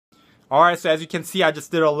Alright, so as you can see, I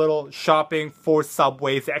just did a little shopping for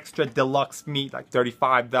Subway's extra deluxe meat, like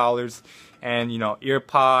 $35. And, you know,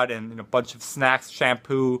 earpod and, you know, a bunch of snacks,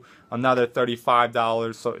 shampoo, another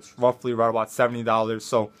 $35. So it's roughly right about $70.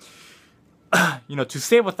 So, you know, to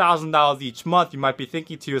save $1,000 each month, you might be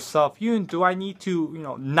thinking to yourself, Yoon, do I need to, you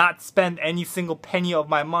know, not spend any single penny of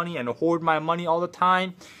my money and hoard my money all the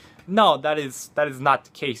time? No, that is not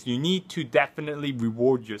the case. You need to definitely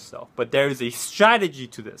reward yourself. But there is a strategy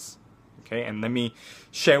to this. Okay, and let me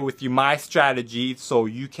share with you my strategy so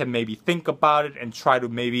you can maybe think about it and try to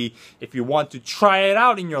maybe, if you want to try it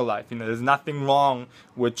out in your life. You know, there's nothing wrong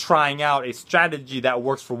with trying out a strategy that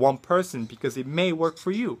works for one person because it may work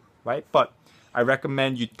for you, right? But I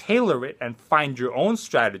recommend you tailor it and find your own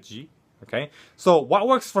strategy, okay? So what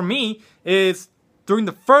works for me is during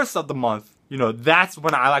the first of the month, you know, that's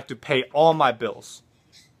when I like to pay all my bills.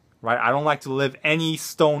 Right? I don't like to leave any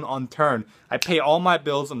stone unturned. I pay all my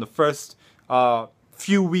bills on the first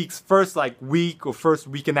few weeks, first like week or first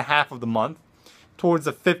week and a half of the month. Towards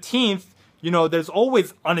the 15th, you know, there's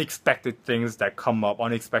always unexpected things that come up,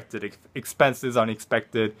 unexpected expenses,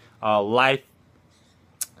 unexpected life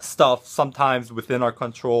stuff, sometimes within our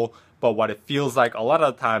control, but what it feels like a lot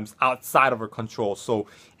of times outside of our control. So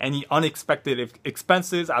any unexpected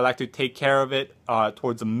expenses, I like to take care of it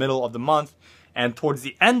towards the middle of the month. And towards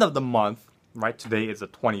the end of the month, right, today is the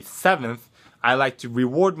 27th, I like to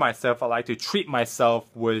reward myself. I like to treat myself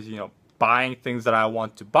with, you know, buying things that I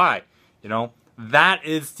want to buy. You know, that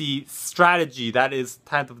is the strategy. That is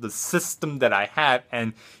kind of the system that I have.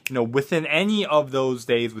 And, you know, within any of those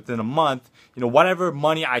days, within a month, you know, whatever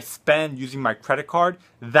money I spend using my credit card,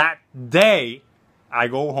 that day I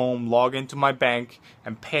go home, log into my bank,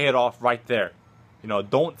 and pay it off right there. You know,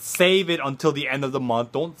 don't save it until the end of the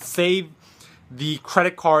month. Don't save the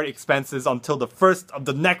credit card expenses until the first of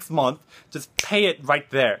the next month. Just pay it right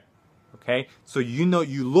there. Okay, so you know,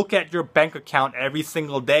 you look at your bank account every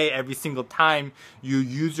single day, every single time you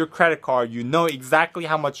use your credit card. You know exactly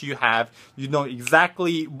how much you have. You know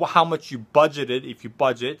exactly how much you budgeted, if you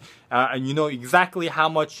budget, and you know exactly how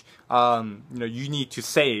much you know you need to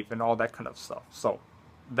save and all that kind of stuff. So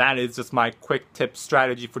that is just my quick tip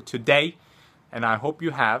strategy for today, and I hope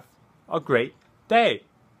you have a great day.